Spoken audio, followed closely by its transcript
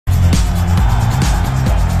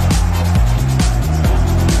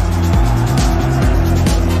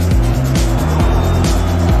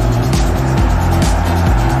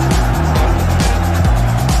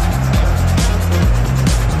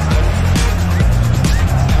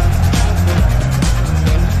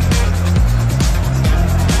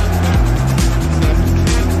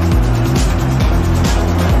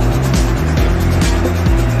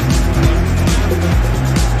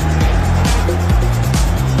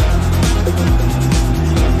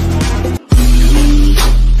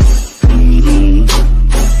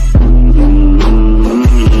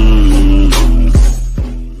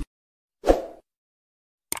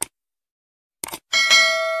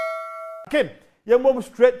Ken, you move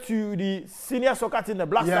straight to the senior soccer team, the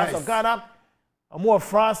Black Stars of Ghana. More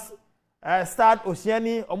France, Stade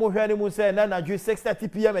Oceani, Omo Hwani mu say na Nigeria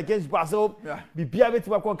 6:30 p.m. against Brazil. Be bia bit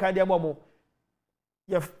work on kind of momo.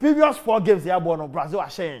 Your previous 4 games they are born on Brazil are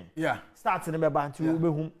sharing. Yeah. Start in the member to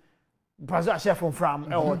be Brazil share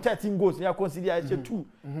from or 13 goals. They are considered 2.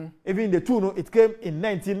 Even the 2 no, it came in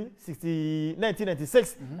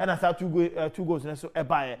 1996 and after 2 goals. So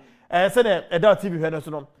by so the adult TV here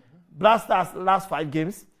no. Black Stars last 5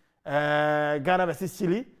 games. Ghana versus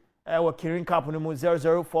Chile. We're carrying cup on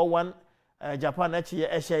 0-0, 4-1. Japan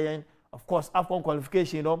actually of course AFCON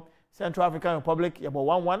qualification, you know. Central African Republic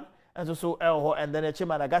Yeboah 1-1 and so and then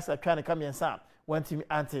Madagascar trying to come in some one team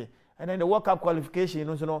anti. And then the World Cup qualification, you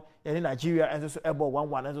know, in Nigeria and so Yeboah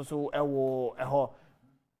 1-1 and so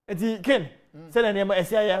and Ken said the name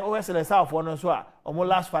SIA OSL South one so almost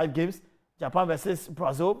last 5 games. Japan versus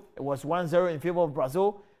Brazil, it was 1-0 in favor of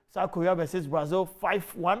Brazil. South Korea versus Brazil,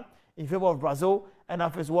 5-1 in favor of Brazil. And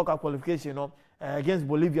after his World Cup qualification, you know, against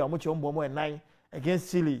Bolivia, Omochi Ombomo and 9,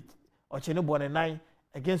 against Chile, Ochenebo and 9,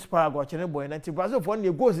 against Paraguay, Ochenebo and 9. Brazil for one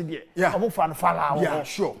year goes in there. Yeah, yeah,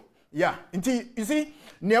 sure. Yeah, indeed. You see,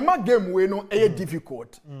 Nema game we know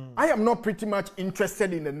difficult. I am not pretty much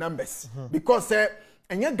interested in the numbers because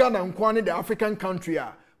and Ghana and Kwani, the African country,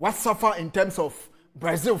 what suffer in terms of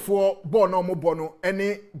Brazil for bono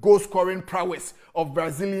any goal scoring prowess of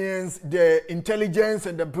Brazilians, the intelligence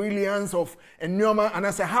and the brilliance of Enyoma, and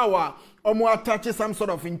I say how omo attach some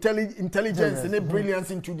sort of intelligence and brilliance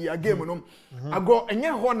into the game, you know. I go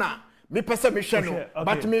enye hona me pese me hwe no,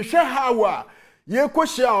 but me hwe how ye ko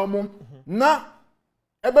share omo na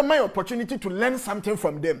ebe my opportunity to learn something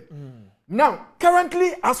from them. Now,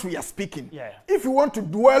 currently, as we are speaking, if you want to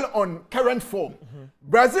dwell on current form,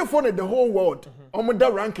 Brazil for the whole world, the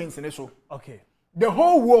rankings in so. Okay. The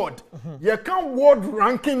whole world, you can't world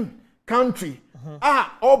ranking country.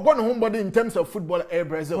 All born homebody in terms of football,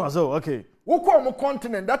 Brazil. Brazil, okay. Woko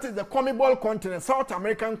continent, that is the CONMEBOL continent, South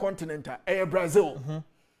American continent, Brazil.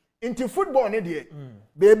 Into football, baby,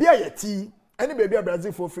 any baby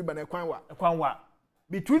Brazil for free, but a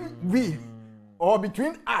between we or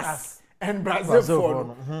between us. And Brazil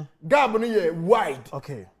for Gabon wide.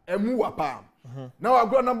 Okay. Now I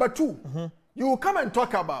go number 2. You will come and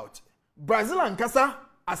talk about Brazil and Casa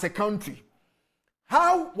as a country.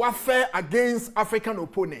 How warfare against African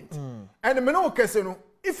opponents. And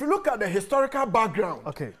if you look at the historical background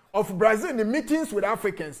of Brazil in the meetings with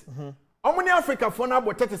Africans, how many Africa for now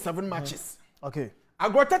about 37 matches? Okay. I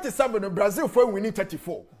got 37 in Brazil for winning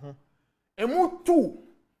 34. And move 2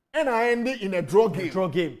 and I ended in a draw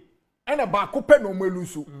game. And a bakupe no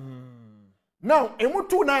melusu. Now, emu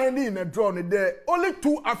 2 na ending in a draw. There only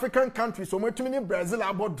 2 African countries. So much many Brazil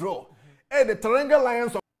about draw. And the Teranga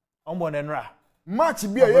Lions of Ombonenra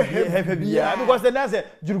match be a heavy because the next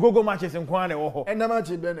Jurugogo matches in Kwane oho. And the match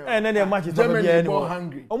and then the matches Germany more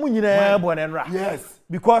hungry. Omunina Bonenra. Yes,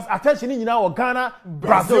 because attention in our Ghana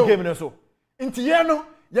Brazil game no so. Intiano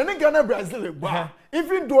Yana Ghana Brazil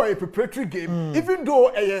even though a preparatory game, even though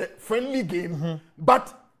a friendly game,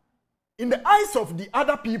 but in the eyes of the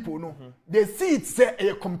other people, no, they see it's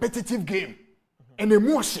a competitive game. And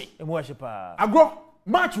emotion. Agro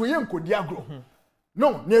match we am kodi agro.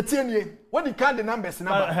 No, netie what the kind the numbers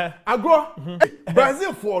number. Agro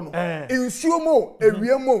Brazil for no. Insuomo,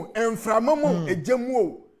 ewiemo, enframamo,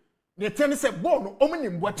 ejemu. Netie say ball no omni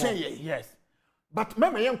mbwachen ye. Yes. But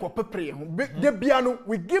mama yanko pepre de biano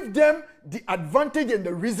we give them the advantage and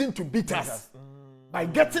the reason to beat us. By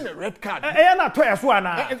getting a red card. Na toya so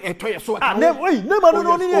ana. Toya so. Ah, no.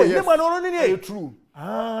 True.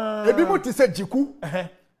 Ebi mo ti say Jiku.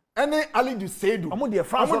 Any Ali du Seydou. Omo de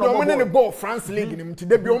France. Omo de ball France league nim ti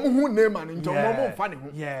de bi omo hu name an nti omo fa ne ho.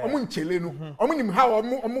 Omo nchele no. Omo nim how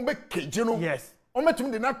omo be cage no. Yes. Omo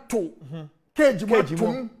tum de na to. Cage mo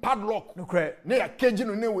tum padlock. No cry. Na ya cage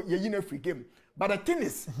no na ye yi na free game. But the thing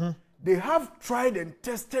is, they have tried and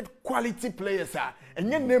tested quality players, and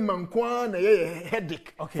your name and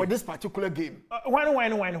headache for this particular game. Why?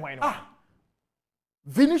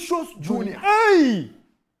 Vinicius Junior. Hey!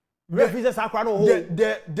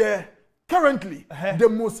 The currently the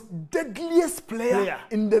most deadliest player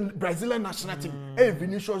in the Brazilian national team. Hey,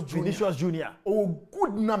 Vinicius Junior. Oh,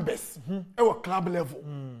 good numbers at our club level.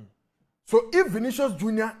 So if Vinicius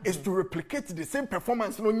Junior is to replicate the same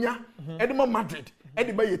performance no nya Edema Madrid,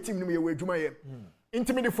 Edema ye team no ye we dwuma ye.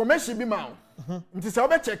 Intimi the formation bi ma. Nti say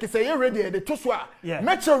we check say you ready the to so a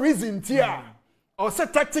match reason tia or say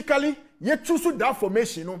tactically ye choose that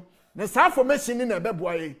formation no. Na sa formation ni na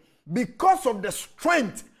beboa ye because of the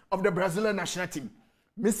strength of the Brazilian national team.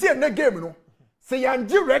 Me see na game no say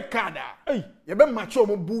yanji red card ye be match o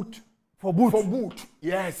mo boot For boot. For boot.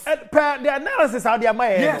 Yes. And per the analysis how they are my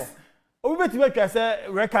yes. We bet you say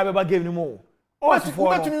red card ever game no more. Because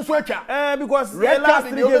red last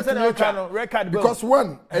 3 games red card because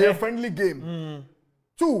one a friendly game.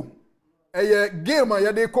 2 a game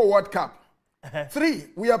they call World Cup. 3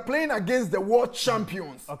 we are playing against the world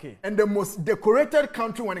champions. Okay. And the most decorated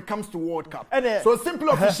country when it comes to World Cup. So simple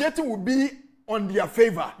officiating will be on their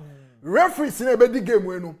favor. Referees in a big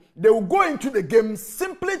game they will go into the game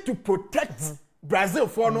simply to protect Brazil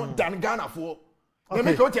for no than Ghana for.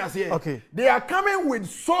 Okay. They are coming with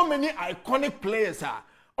so many iconic players.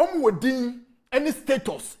 Within any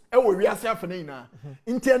status, we are saying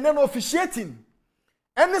internal officiating.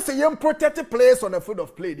 Any say young protected players on the field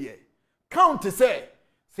of play there. Count to say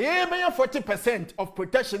 40% of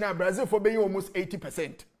protection in Brazil for being almost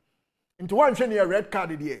 80%. Into one shiny red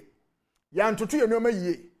card there. Yan to 2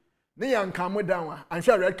 years. They yan come down and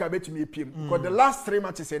share red card to me PM. Because the last 3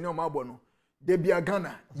 matches no mabono. They be a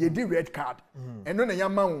Ghana, ye did red card. And then a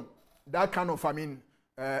young man that kind of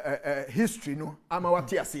history no. I'm a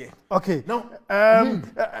what here. Okay. Now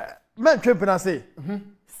men champion say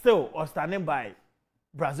still or standing by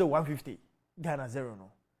Brazil 150, Ghana 0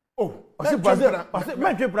 no. Oh, Brazil I'm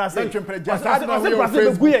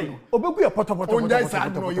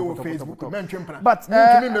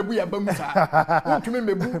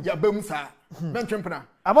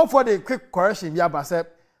up for the quick correction.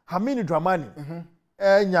 Hamini Dramani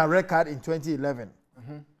enya record in 2011.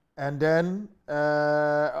 And then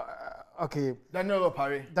okay. Daniel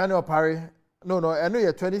Opari. No, I know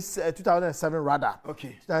you're 2007 rather.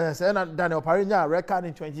 Okay. Daniel Opari enya record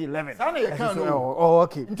in 2011.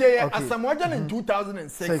 Okay. Asamoah in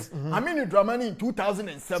 2006. Hamini Dramani in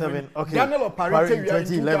 2007. Okay. Daniel Opari in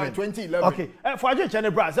 2011. Okay. For Ajay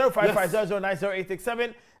Channel Bra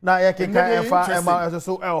 0550090887. Na ye keka efa ema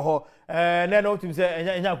so elho na no tim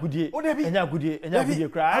say enya gudie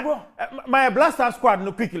kra my blaster squad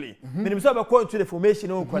no quickly minim say be call to the formation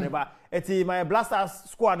no kwaneba eti my blaster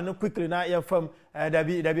squad no quickly na ye fam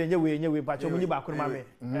dabi enye we pacho munyi ba kono mame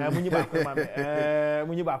munyi ba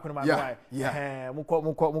kono mame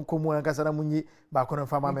muko mu ankasa na munyi ba kono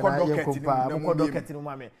fa mame na ye kompa muko docket no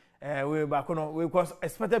mame we ba kono we cause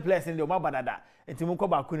expected players in the mabadada eti muko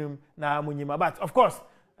ba kono na munyi ma but of course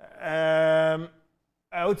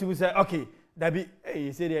Ultimately say okay, that be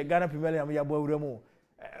you say the Ghana Premier League Yeboah uremo.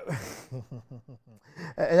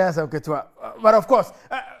 Yes, okay to. But of course,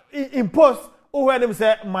 in post who when them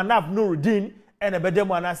say Manaf Nuruddin and a bedem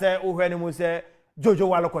one say who when them say Jojo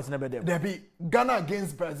Wallacott na bedem. There be Ghana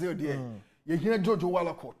against Brazil there. You hear Jojo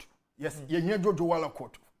Wallacott. Yes, you hear Jojo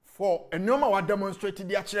Wallacott. For a normal what demonstrated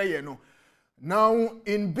the actually you know. Now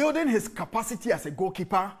in building his capacity as a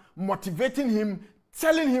goalkeeper, motivating him,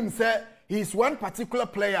 telling him say he's one particular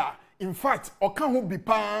player. In fact, Okan who be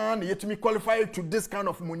pan yet to me qualified to this kind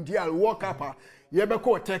of Mundial World Cup.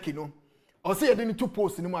 Yebeko attack, you know. Or say you didn't 2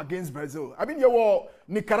 posts against Brazil. I mean you were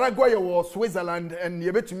Nicaragua, you were Switzerland, and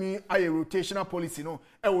you bet to me a rotational policy, you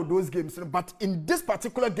know, those games. But in this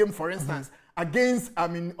particular game, for instance, against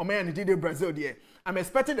Oman Brazil there. I'm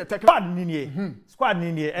expecting the technical squad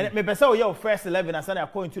Nini. And me say your first 11 as I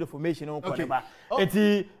according to the formation on Kodeba.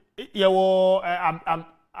 Eti you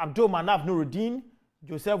Abdul Manaf Nuruddin,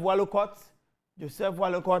 Joseph Wallacott,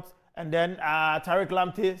 and then Odartey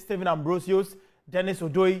Lamptey, Stephen Ambrosius, Dennis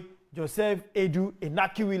Odoi, Joseph Edu,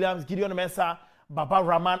 Inaki Williams, Gideon Mensah, Baba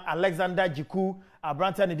Rahman, Alexander Jiku,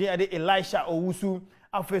 Abranta Ndidi, Elisha Owusu,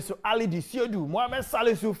 Afeso Ali Disiodu, Mohamed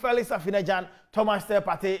Salisu, Felix Afena-Gyan, Thomas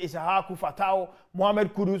Tepate, Ishahaku Fatao,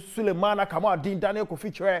 Mohamed Kudus, Sulemana Kamal-Din, Daniel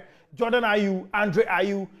Kofi, Jordan Ayew, Andre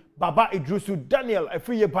Ayew, Baba Idrisu, Daniel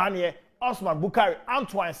Afriyie Barnie, Osman Bukari,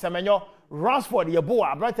 Antoine Semenyo, Ransford,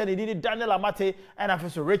 Yeboah, Abranta Ndidi, Daniel Amate, and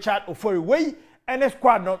Afeso Richard Ofori. And the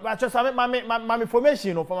squad no, but just my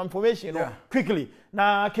information, quickly.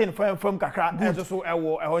 Now I came from Kakra, and also I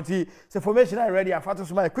want to say formation I ready. I found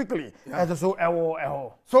to quickly, and also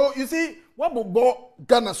So you see, what about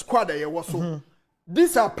Ghana squad there was so.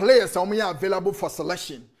 These are players who are available for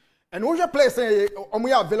selection, and what your players say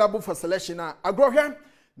who are available for selection now. I go here.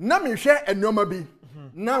 Now me share a number B.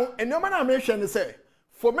 Now a number I mention say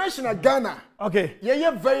formation of Ghana. Okay, yeah,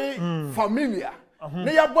 very familiar.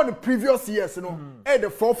 They have won the previous years, you know, the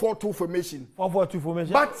 4-4-2 formation. 4-4-2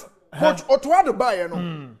 formation. But Coach Otuado Baye, you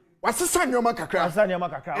know, what's the son of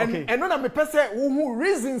Makakra? Okay. And none of me person who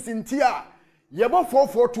reasons in Tia, Yeboah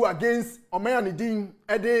 4-4-2 against Oman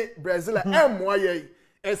Ede Brazil MYA,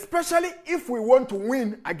 especially if we want to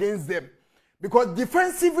win against them. Because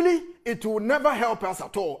defensively, it will never help us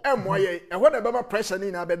at all. MYA, and whatever pressure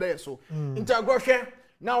in Abede. So,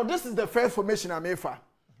 now this is the first formation I'm here for.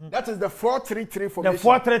 That is the 4-3-3 formation. The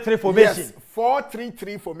 4-3-3 formation. Yes,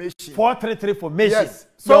 4-3-3 formation. 4-3-3 formation. Yes.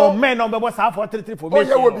 So men number was 4-3-3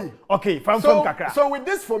 formation. Oh, yeah, will be. Okay, from Kakra. So with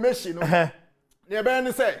this formation,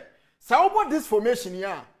 you say, so about this formation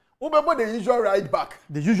here, about the usual right back.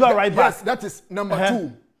 The usual right back. Yes, that is number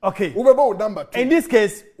 2. Okay. About number 2. In this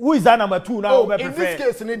case, who is that number 2 now? In this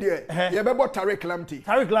case, you about Saddick Lamptey.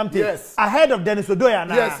 Saddick Lamptey. Yes. Ahead of Denis Odoye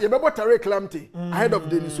now. Yes, you about Saddick Lamptey. Ahead of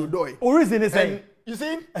Denis Odoye. Who is in this saying? You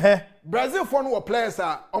see, Brazil for players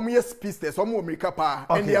are pistes,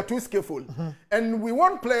 and they are too skillful. And we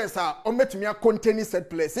want players are containing set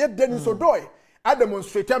players. Yet Denis Odoye, I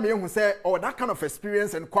demonstrated me who say, oh, that kind of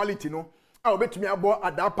experience and quality, no. I'll bet me about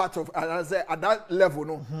at that part of at that level,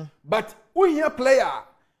 no. But we here player,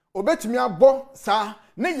 obet me about sir,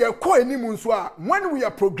 ne ye ko any munswa when we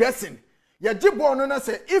are progressing. Ye jibo no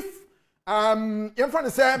say if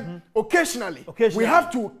occasionally we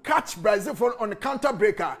have to catch Brazil on the counter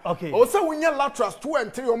breaker. Okay. Also, when you laterals 2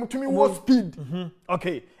 and 3, to me was speed.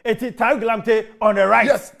 Okay. It's Saddick Lamptey on the right.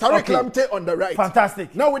 Yes, Saddick Lamptey on the right.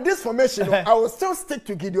 Fantastic. Now with this formation, I will still stick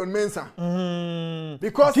to Gideon Mensah.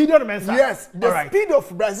 Because Gideon Mensah. Yes, the speed of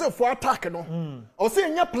Brazil for attack, no. Also,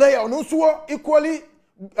 in your player, also equally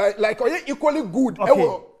equally good.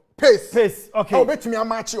 Pace. Okay. I'll bet me a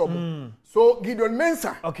match. So Gideon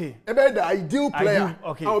Mensah, about the ideal player.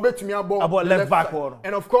 I'll bet me about left back.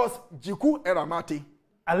 And of course, Jiku Eramati.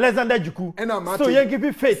 Alexander Jiku. Eramati. So you give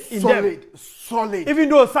me faith in them. Solid. Even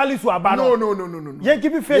though Salisu Abano. No. You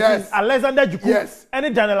give me faith in Alexander Jiku. Yes.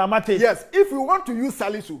 And Daniel Amate. Yes. If you want to use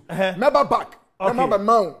Salisu, remember back. Remember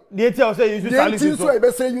Mount. The also use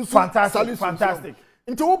Salisu. Fantastic.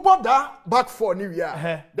 Into what that back for New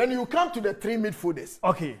Year, then you come to the 3 midfielders.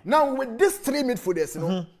 Okay. Now with these 3 midfielders, you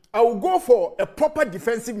know, I will go for a proper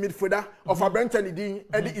defensive midfielder of Abraham Idin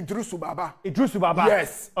and Idrisu Baba. Idrisu Baba.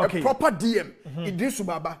 Yes. Okay. A proper DM. Idrisu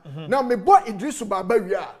Baba. Now me boy Idrisu Baba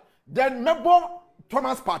we are. Then me boy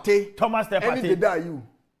Thomas Partey. Any the day you.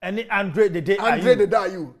 Any Andre the day. Andre the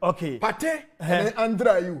day you. Okay. Partey and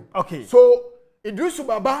Andre you. Okay. So Idrisu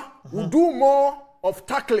Baba will do more of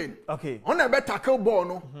tackling. Okay. On a better tackle ball,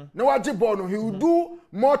 no. No waji ball, no. He will do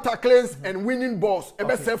more tacklings and winning balls. A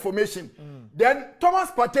better formation. Then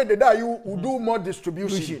Thomas Partey, the day you will do more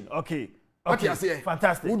distribution. Okay. What you say?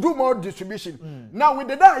 Fantastic. Will do more distribution. Now with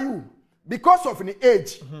the day you, because of the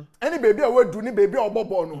age, any baby will do any baby or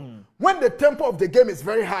ball, no. When the tempo of the game is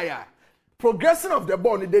very higher, progression of the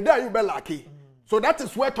ball, the day you be lucky. So that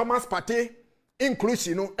is where Thomas Partey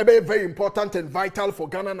inclusion, you know, very important and vital for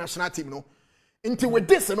Ghana national team, you know. Until with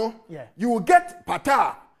this, you know, you will get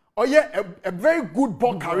Pata or a very good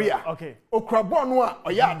ball career. Okay. Okrabonwa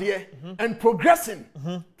or there and progressing,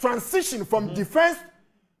 transition from defense,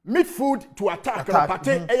 midfield to attack.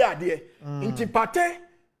 Pate there. Into Pate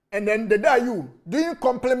and then the day you doing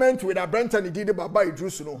complement with a Brenton Ididi Baba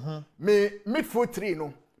Idris, no. Me midfield 3,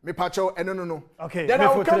 no. Me Pacho and no. Okay. Then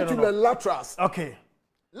I will come to the laterals. Okay.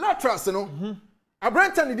 Laterals, you know. A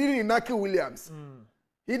Brenton Ididi Inaki Williams.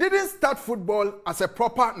 He didn't start football as a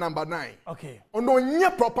proper number 9. Okay. Oh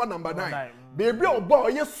no, proper number 9. Baby or boy,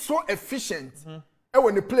 you're so efficient. And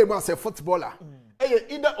when you play as a footballer, you're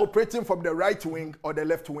either operating from the right wing or the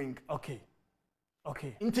left wing. Okay.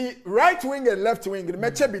 Into right wing and left wing, the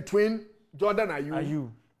match between Jordan Ayew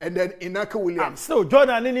and then Inaki Williams. So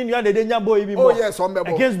Jordan, you are the danger boy. Oh yes,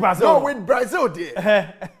 against Brazil. No, with Brazil,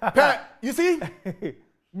 dear. You see.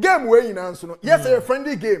 Game way in answer. Yes, a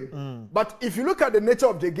friendly game. But if you look at the nature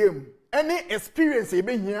of the game, any experience you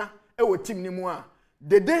been here, team Nimua,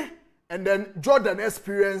 the day and then Jordan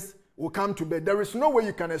experience will come to bed. There is no way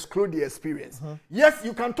you can exclude the experience. Yes,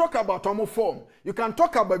 you can talk about Tomo form. You can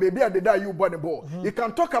talk about baby at the day you bought the ball. You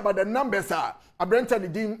can talk about the numbers are Brenton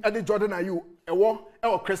Idin, Eddie Jordan are you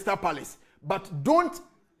or Crystal Palace. But don't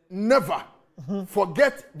never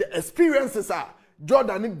forget the experiences are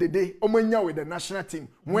Jordan the day Omanya with the national team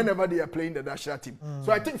whenever they are playing the national team.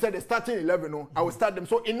 So I think that the starting 11, I will start them.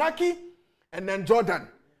 So Inaki and then Jordan.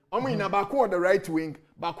 Omina Baku on the right wing,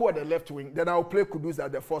 Baku on the left wing. Then I will play Kudus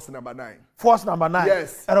at the first number 9. Force number 9.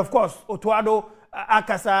 Yes. And of course, Otuado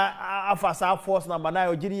Akasa Afasa force number 9.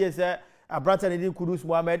 Or GDS Branton Edin Kudus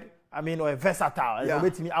Mohamed. I mean, or a versatile. Yeah.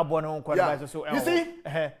 So you see,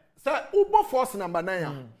 so Ubo force number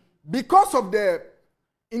 9. Because of the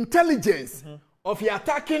intelligence of the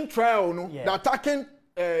attacking trial, the attacking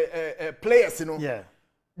players,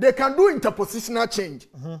 they can do interpositional change.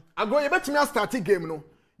 I go bet me start game,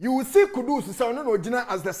 you will see Kudus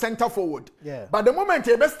as the center forward. But the moment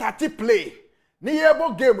you start play,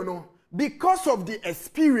 game, because of the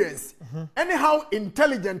experience, anyhow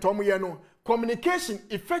intelligent, communication,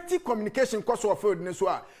 effective communication cause of field ne so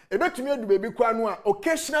a ebetumi adu baby kwa no a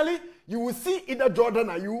occasionally you will see either Jordan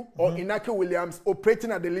Ayew or Inaki Williams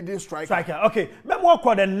operating at the leading striker. Okay, me mo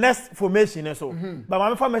call the next formation so. But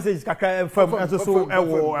my first message kakra from so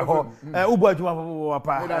ubo adwuma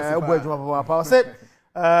papa say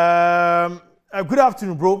good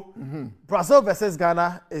afternoon bro. Brazil versus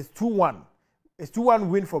Ghana is 2-1. It's 2-1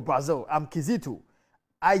 win for Brazil. I'm Kizito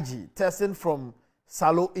IG testing from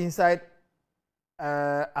Salo inside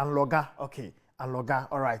Anloga. Okay, Anloga.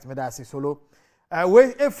 All right, me that's solo.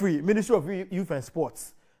 We free Ministry of Youth and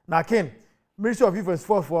Sports. Now, Ken, Ministry of Youth and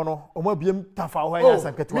Sports for no, omo biem tafa ho ya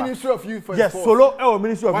sanketwa. Ministry of Youth and Sports. Yes, solo.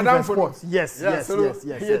 Ministry of Youth and Sports. Yes.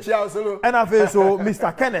 Solo. And I feel so,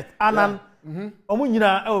 Mr. Kenneth Anan. Omo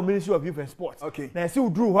nyina Ministry of Youth and Sports. Okay. Na see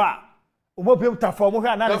udru ho a omo biem tafa omo hwe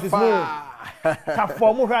analysis no. Tafa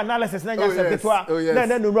omo hwe analysis na nya sanketwa. Na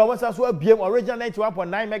number one so biem original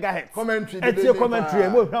 91.9 megahertz. Commentary. Eti commentary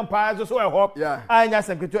mo hwe pa so e ho. Anya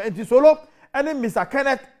sanketwa enti solo. And then Mr.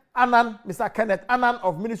 Kenneth Anan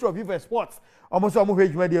of Ministry of Youth and Sports. Almost so we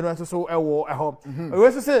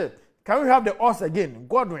say, can we have the us again?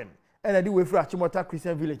 Godwin. And I do with Chimota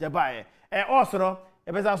Christian Village. And also, no,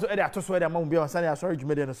 a better so edit to swear among Bion Sunday. Sorry, you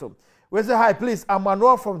made it so. We say hi, please. I'm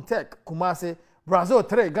Manuel from Tech, Kumasi, Brazil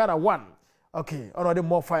 3, Ghana 1. Okay, another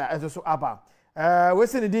more fire as also Abba. We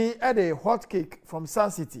say the a hot cake from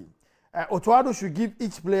Sun City. Otuado should give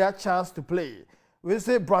each player chance to play. We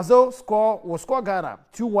say Brazil will score Ghana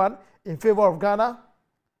 2-1 in favor of Ghana.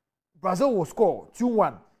 Brazil will score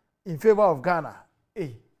 2-1 in favor of Ghana.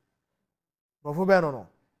 Hey. No.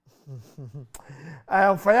 I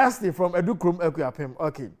am Fayasti from Edukrum Ekuapem.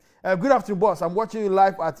 Okay. Good afternoon, boss. I'm watching you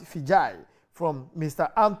live at Fijai from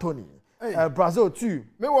Mr. Anthony. Hey. Brazil 2.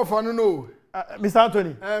 Me wa fa no. Mr.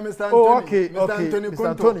 Anthony. Mr. Anthony. Oh, okay. Mr.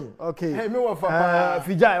 Anthony. Okay. Hey, me wa fa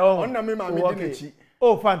Fijai. Oh. Onna me ma me dinechi.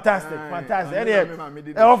 Oh, fantastic. Anyway,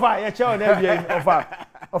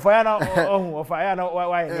 offer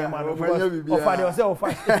why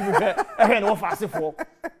man offer for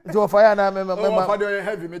so offer na me offer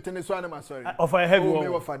heavy me ten so na sorry offer heavy me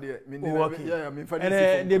offer there me me for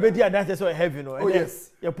and the be there dance so heavy no yes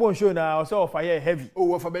your pon show na also offer heavy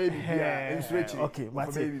offer baby in stretch okay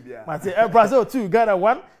Mate Brazil 2 Ghana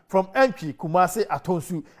 1 from NP Kumasi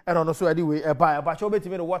Atonsu and on also anyway buy but you bet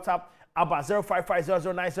me the WhatsApp about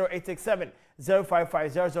 0550090867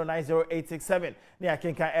 0550090867 ni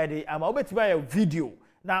akenka edi ama obetiba ya video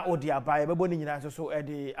na odi abaye bebo ni nyina so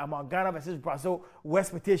edi ama Ghana versus Brazil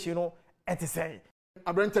expectation no etisay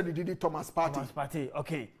Abranta did Thomas Partey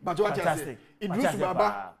okay but what fantastic Idris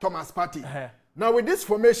Baba Thomas Partey now with this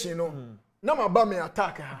formation no na maba me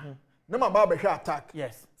attack ha na maba be attack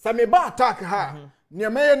yes so me ba attack ha ne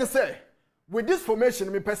meye ne say with this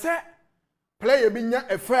formation me pese player binya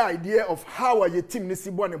a fair idea of how your team needs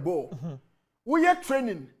to win the ball. We are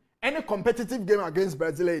training any competitive game against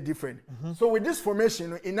Brazil is different. So with this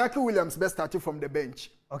formation, Inaki Williams best started from the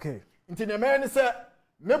bench. Okay. Into the man say,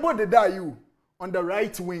 maybe they die you on the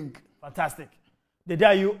right wing. Fantastic. They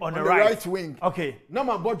die you on the right wing. Okay. No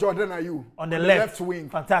my boy Jordan Ayew on the left wing.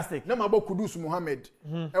 Fantastic. No my boy Kudus Mohammed.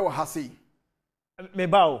 Ewa Hasi.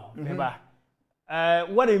 Meba.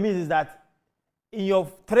 What it means is that in your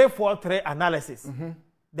 3-4-3 analysis,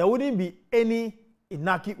 there wouldn't be any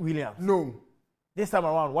Inaki Williams. No. This time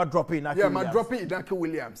around, what drop in Inaki Williams? Yeah, dropping Inaki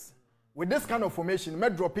Williams. With this kind of formation, me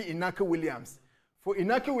dropping Inaki Williams. For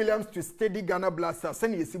Inaki Williams to steady Ghana Blasters,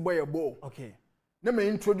 send you boy a ball. Okay. Let me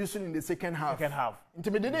introduce you in the second half.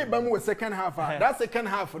 Intimidate Bamu with second half. That second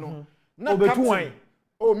half, no. Not captain.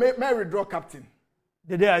 Oh, Mary draw captain.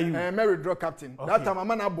 The day are you? Mary draw captain. Okay. That time I'm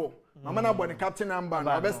the captain number.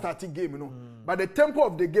 I best starting game, you know. But the tempo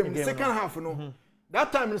of the game, the second half, you know.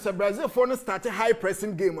 That time in Brazil, for started high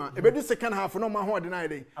pressing game. About the second half, no man who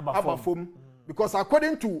denied about form. Because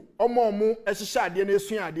according to Omo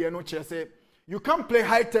you can't play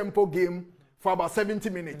high tempo game for about 70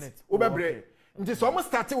 minutes. Okay. So almost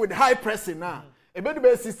started with high pressing now. About the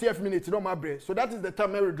 60th minute, no matter. So that is the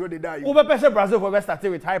time Mary draw the die. Brazil for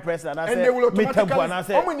started with high press and they will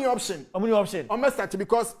automatically. How many option? Almost started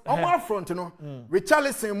because on our front, you know,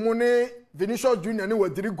 Richarlison, Mone, Vinicius Junior,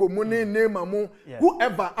 Rodrigo, Mone, Neymar,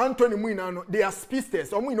 whoever, Anthony Muinano, they are speedsters.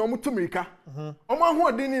 Omu no mutu America. Omu who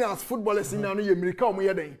are dealing as footballers in America, omu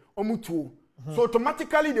yeden, omu two. So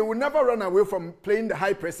automatically they will never run away from playing the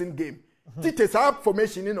high pressing game. Tites up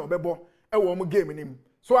formation in Obebo, a woman game in him.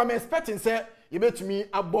 So I'm expecting, say, you bet me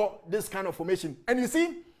about this kind of formation. And you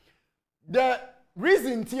see, the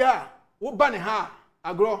reason here, Ubani ha,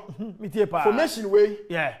 agro, formation way,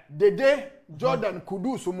 the day Jordan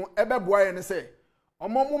Kudus, ebe boy and say,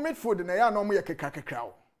 Omo midfield na ya no mo ye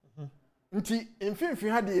kekra. Nti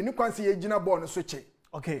mfimfini ha de ni kwanse ye gina ball no so che.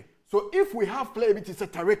 Okay. So if we have player bit is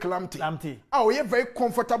Saddick Lamptey. Oh, you're very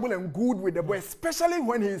comfortable and good with the ball, especially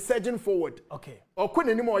when he is surging forward. Okay. Or when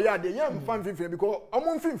anymore yeah, the young fan mfimfini because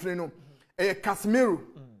mfimfini no Casemiro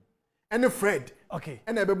and Fred. Okay.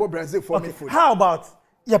 And Yeboah Brazil for me. How about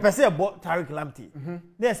you person bought Saddick Lamptey?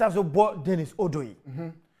 Then also bought Dennis Odoye.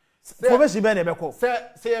 Formation be na be call. Say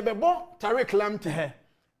Yeboah Saddick Lamptey.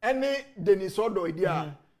 Any Dennis Odoye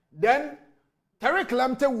there. Then Saddick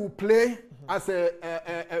Lamptey will play as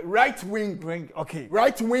a right wing. Okay.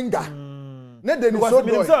 Right winger.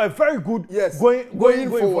 Because a very good going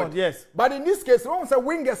forward. Yes. But in this case, when we say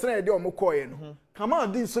wingers na dey omokoye no. Come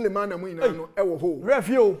on, Dean Suleiman Amuina no e wo ho.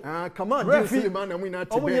 Refio. Come on, Dean Suleiman Amuina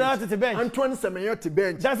to bench. Antoine Semenyo to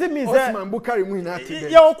bench. Does it mean that Osman Bukari Muina to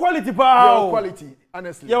bench? Your quality power. Your quality,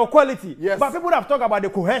 honestly. Your quality. Yes. But people have talked about the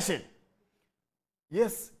cohesion.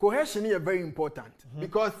 Yes, cohesion is very important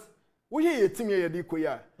because we hear a team here di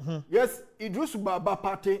koya. Yes, Idris Baba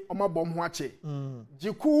party oma bom ho ache.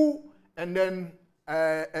 Jiku and then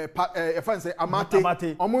if I say Amate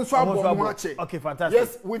omunso abom ho ache. Okay, fantastic.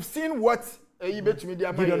 Yes, we've seen what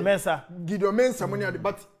Gideon Mensah money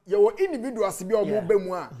but your individuals be omo be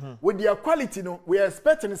mu a with their quality no we are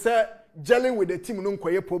expecting say gelling with the team no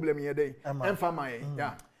nkoye problem here dey. Emfa my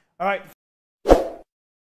yeah. All right.